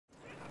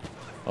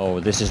Oh,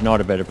 this is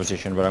not a better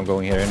position, but I'm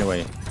going here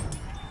anyway.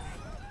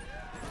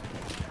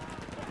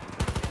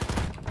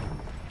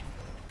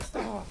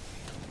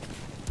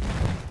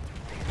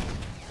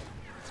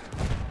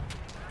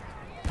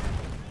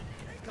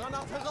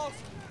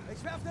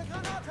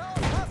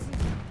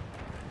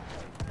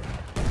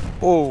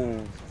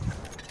 Oh!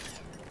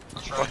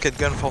 Rocket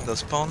gun from the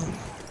spawn.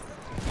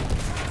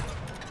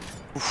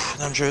 Oof,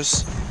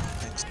 dangerous.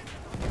 Thanks.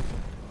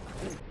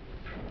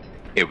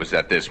 It was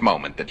at this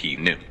moment that he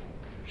knew.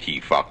 He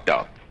fucked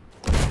up.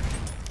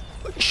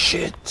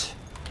 Shit!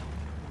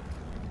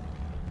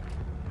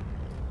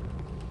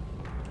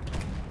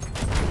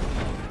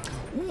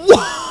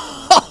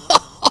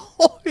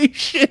 Holy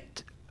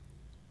shit!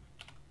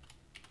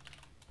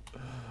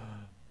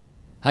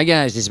 Hi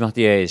guys, this is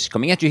Mattias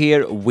coming at you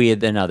here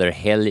with another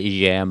Hell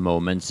Yeah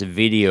Moments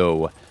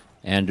video.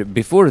 And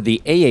before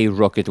the AA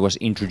rocket was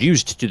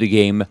introduced to the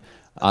game,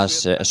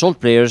 us assault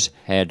players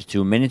had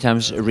to many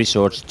times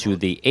resort to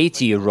the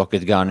AT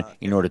rocket gun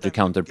in order to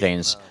counter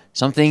planes.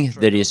 Something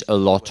that is a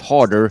lot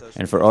harder,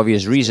 and for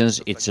obvious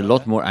reasons it's a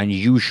lot more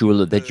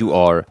unusual that you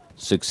are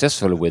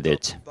successful with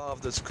it.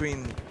 Above the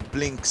screen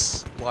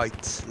blinks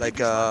white, like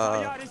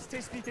the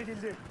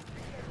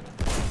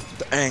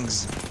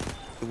hangs.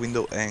 The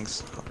window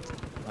hangs.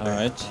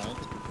 Alright.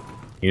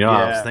 You know,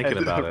 I was thinking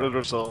about it.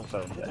 Resolve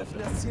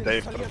and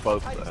Dave are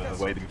both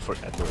waiting for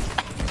Edward.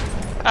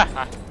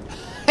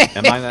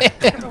 Am I not?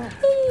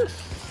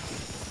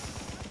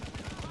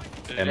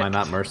 Am I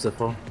not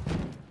merciful?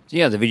 So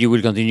yeah, the video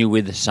will continue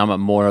with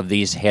some more of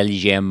these Hell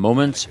Yeah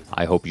moments.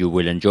 I hope you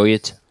will enjoy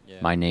it.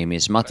 My name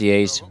is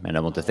Mattias, and I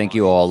want to thank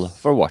you all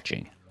for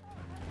watching.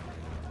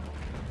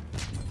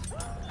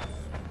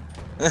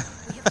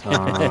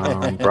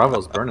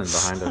 Bravo's burning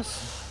behind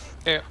us.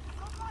 Yeah.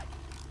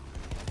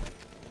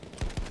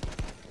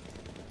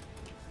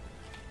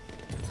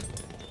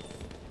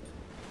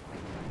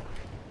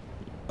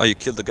 Oh, you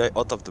killed the guy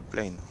out of the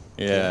plane.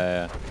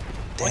 Yeah.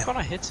 Why can't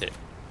I hit it?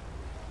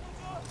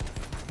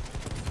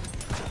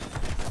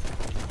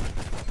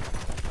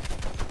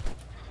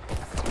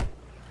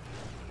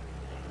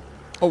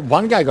 Oh,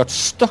 one guy got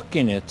stuck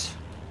in it.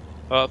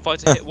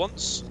 Fighter hit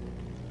once.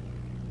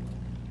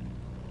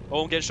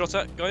 Oh, I'm getting shot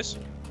at, guys.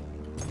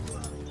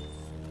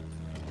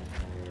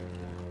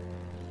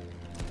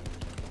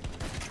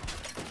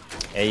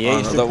 AA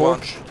Another support.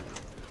 one.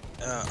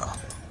 Yeah.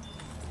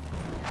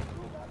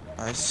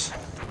 Nice.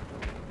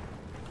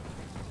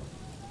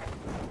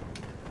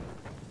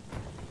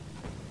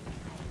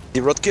 The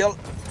roadkill.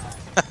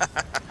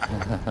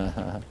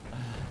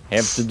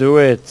 Have to do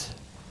it.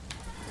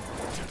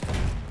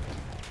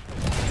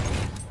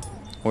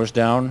 Horse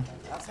down.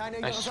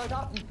 Nice.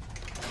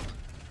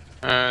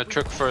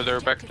 Truck further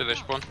back to the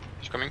spawn.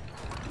 He's coming.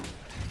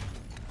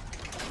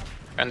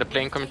 And the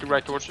plane coming to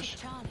right towards us.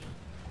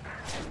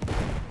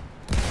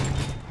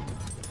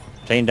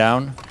 Plane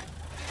down.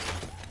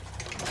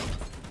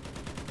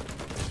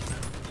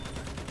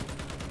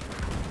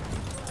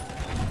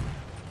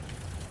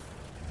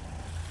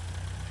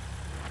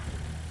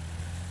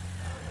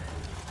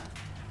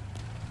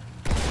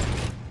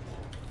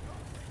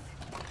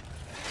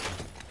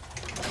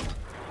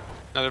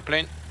 Another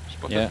plane.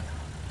 Spotted. Yeah.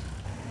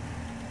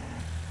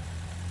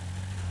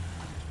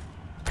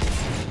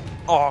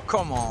 Oh,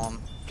 come on.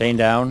 Plane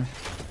down.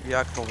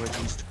 React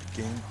already, stupid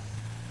game.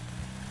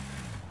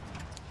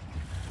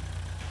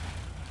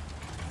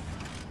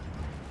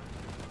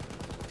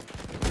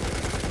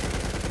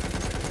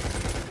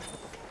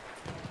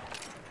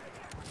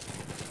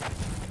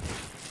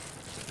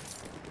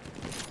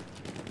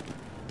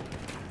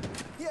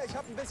 Hier, ich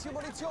hab ein bisschen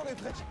Munition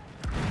übrig.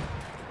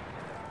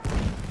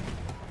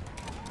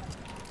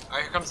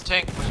 Alright, here comes the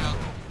tank. Watch out.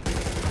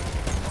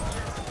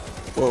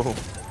 Whoa,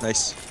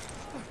 nice.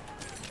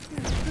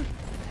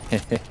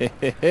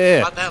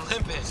 What that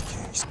limp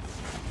is.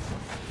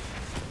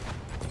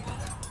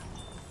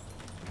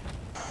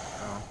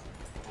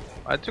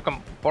 I took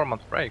a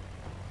 4-month break.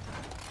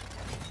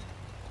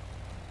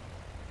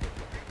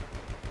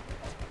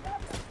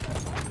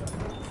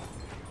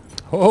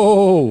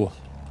 Oh!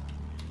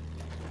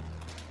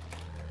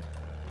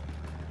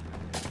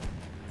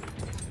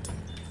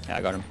 Yeah,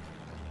 I got him.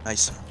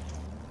 Nice.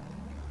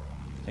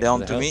 Thanks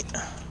Down for the to help. me.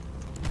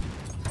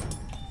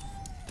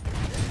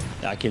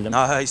 Yeah, I killed him.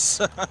 Nice.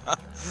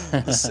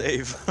 The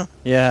save.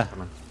 Yeah.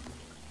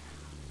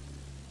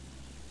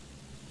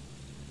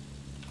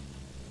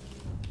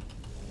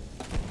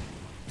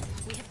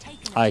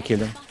 I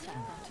killed him.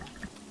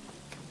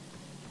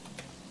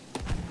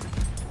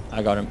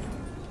 I got him.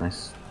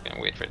 Nice. Can't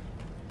wait for it.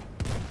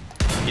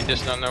 He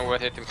does not know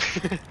what hit him.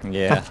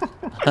 Yeah.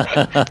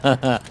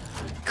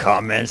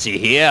 Come and see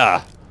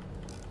here.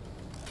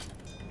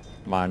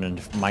 Meinen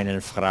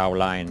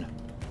Fraulein.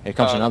 Here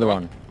comes another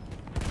one.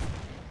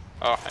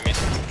 Oh, I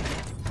missed.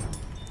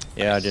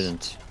 Yeah, I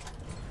didn't.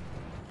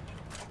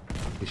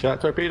 You shot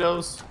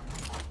torpedoes?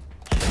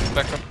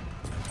 Back up.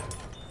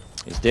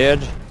 He's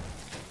dead.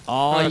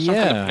 Oh, there's some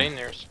kind of yeah. plane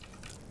there.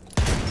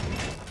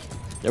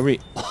 There we.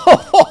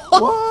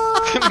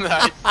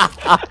 Nice.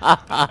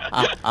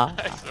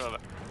 I saw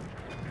that.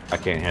 I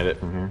can't hit it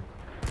from here.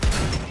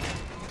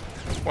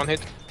 One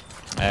hit.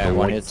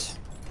 One hit.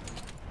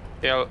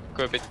 Yeah, I'll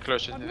go a bit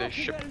closer to the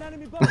ship.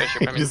 The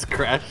ship, I It mean. just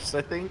crashed,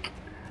 I think.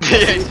 Yeah,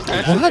 it's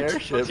crashed. What?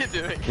 Airship. What are you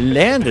doing? He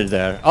landed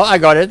there. Oh, I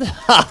got it.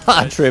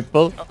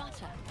 Triple.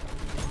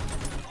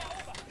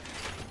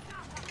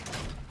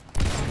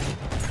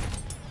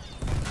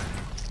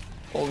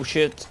 Oh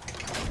shit.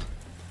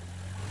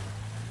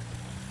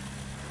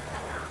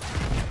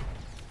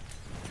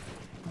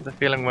 The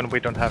feeling when we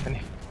don't have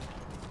any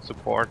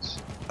supports.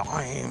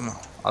 Time.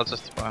 I'll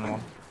just spawn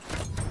one.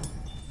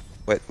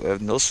 Wait, we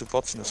have no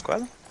supports in the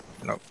squad?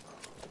 No.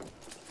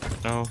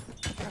 No.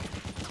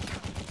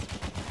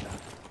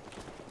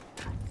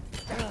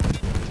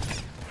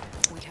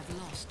 We have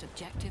lost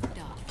objective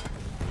Duff.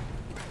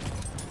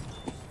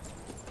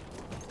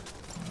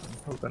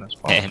 We're gonna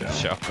spawn. And down.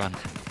 shotgun.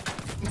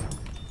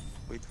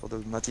 Wait for the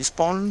Mati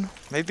spawn,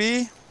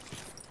 maybe?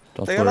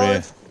 Don't Stay worry.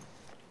 alive?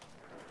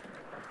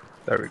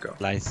 There we go.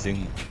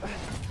 Slicing.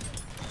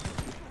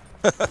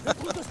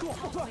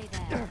 Halfway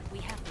there. We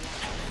have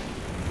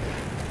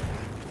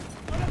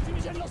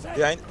the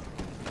Behind.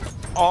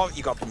 Oh,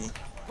 he got me.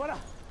 Voilà,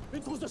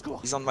 une trousse de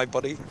secours. He's on my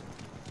body.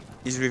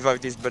 He's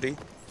revived his buddy.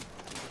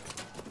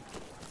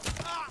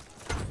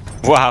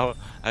 Wow,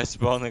 I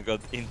spawned and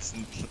got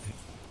instantly.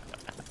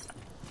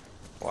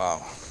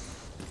 Wow.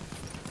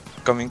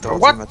 Coming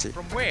towards What? you, Mati.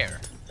 From where?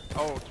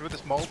 Oh, through the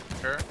smoke?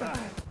 Sure.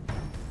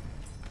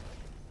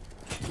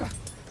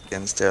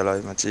 Can stay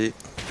alive, Mati.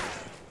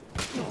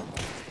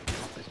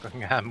 He's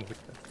going ham with it.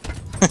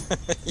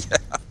 Yeah.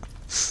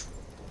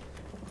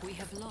 We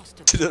have lost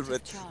To the objective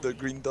red, Charlie. the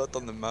green dot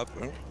on the map.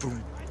 Huh?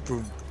 Boom,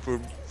 boom,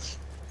 boom.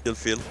 You'll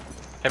feel.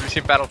 Have you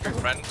seen Battlefield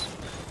Friends?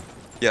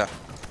 Yeah.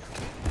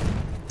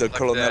 The Like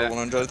Colonel the-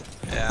 100.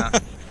 Yeah.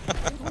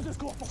 Une trousse de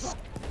secours pour toi.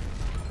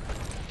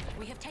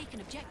 We have taken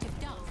objective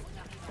Duff.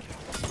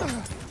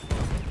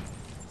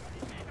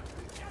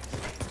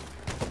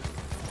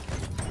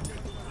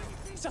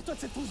 Sers-toi de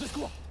cette trousse de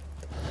secours.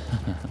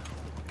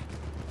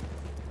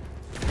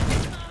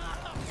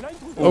 Là, une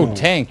trousse de Oh,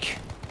 tank.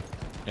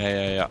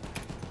 Yeah.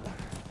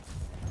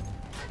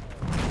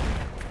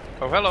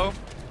 Oh, hello.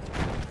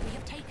 We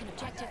have taken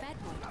objective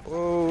Edward.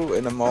 Oh,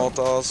 in the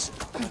mortars.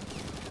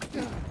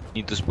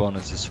 Need to spawn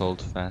as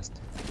assault fast.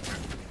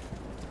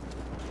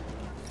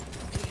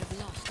 We have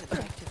lost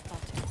objective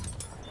Button.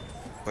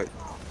 Wait.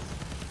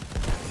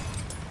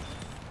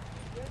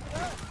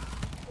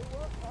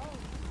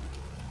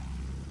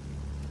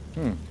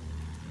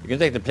 You can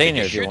take the plane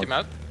You here if you shoot want. him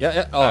out.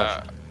 Yeah.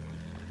 Oh,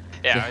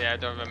 Yeah, I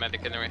don't have a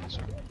medic anyway,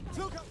 so.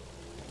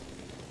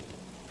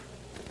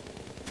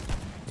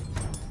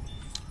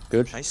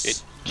 good.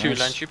 Nice. Two Nice.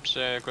 land ships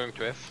going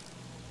to F.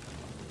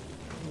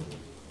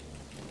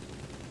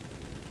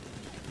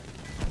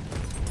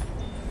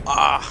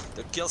 Ah,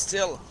 the kill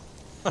still.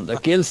 The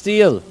kill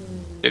steal.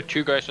 There are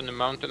two guys on the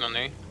mountain on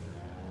A.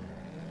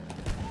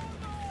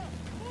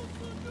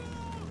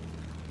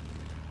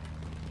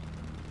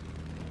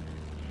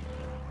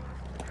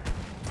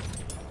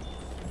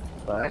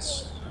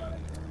 Nice.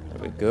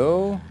 There we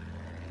go.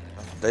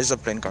 There's a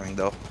plane coming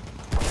though.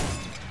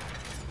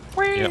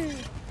 Yep.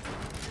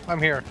 I'm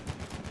here.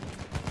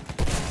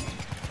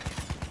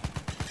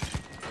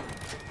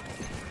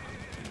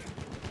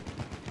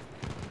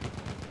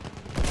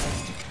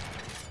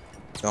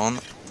 Down.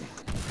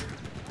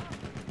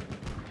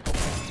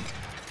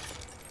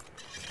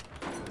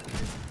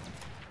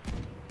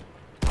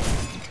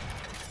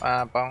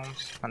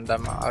 Bombs. And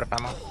I'm out of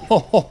ammo.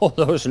 Oh,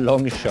 those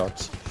long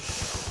shots.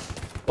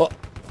 Oh,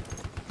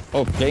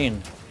 oh,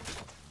 plane.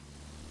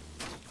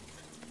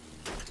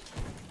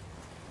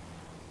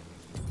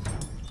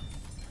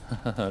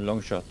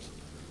 Long shot.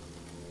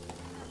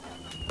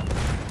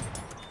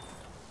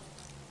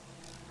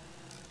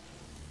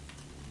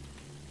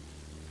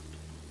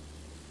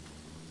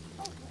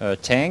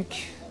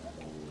 Tank.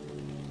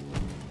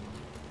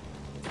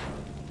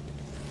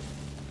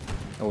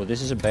 Oh,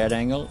 this is a bad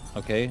angle.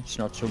 Okay, it's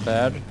not so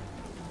bad.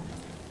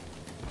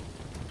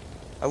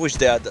 I wish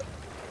they had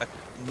a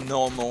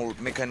normal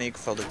mechanic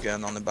for the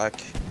gun on the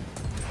back.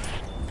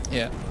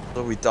 Yeah.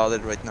 So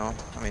retarded right now.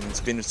 I mean, it's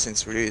been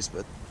since release,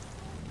 but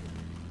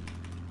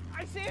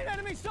I see an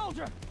enemy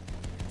soldier.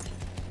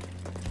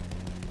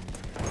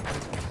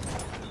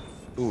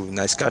 ooh,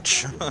 nice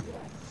catch.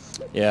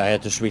 Yeah, I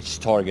had to switch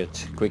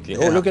target quickly.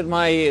 Yeah. Oh, look at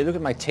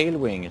my tail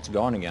wing. It's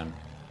gone again.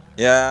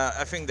 Yeah,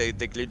 I think they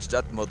glitched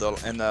that model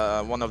and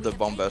one of the We have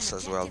bombers taken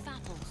as well.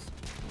 objective Apples.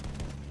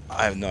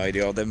 I have no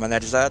idea how they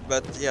managed that,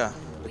 but yeah,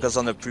 because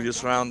on the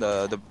previous round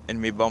the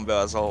enemy bomber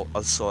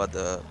also had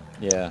a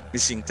Yeah.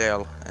 missing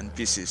tail and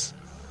pieces.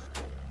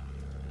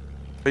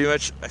 Pretty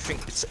much, I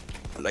think it's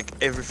like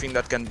everything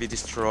that can be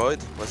destroyed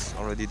was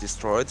already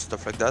destroyed,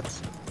 stuff like that.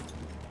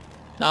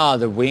 Ah,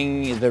 the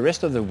wing. The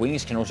rest of the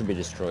wings can also be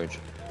destroyed.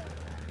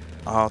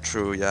 Oh,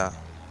 true, yeah.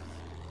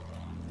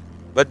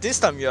 But this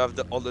time you have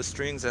all the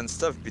strings and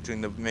stuff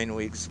between the main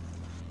wings.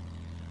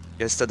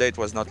 Yesterday it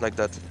was not like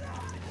that.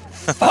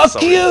 Fuck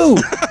Sorry. you!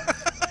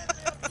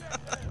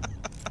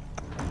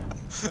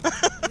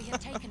 We have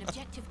taken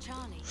objective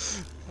Charlie.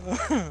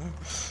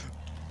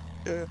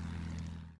 Yeah.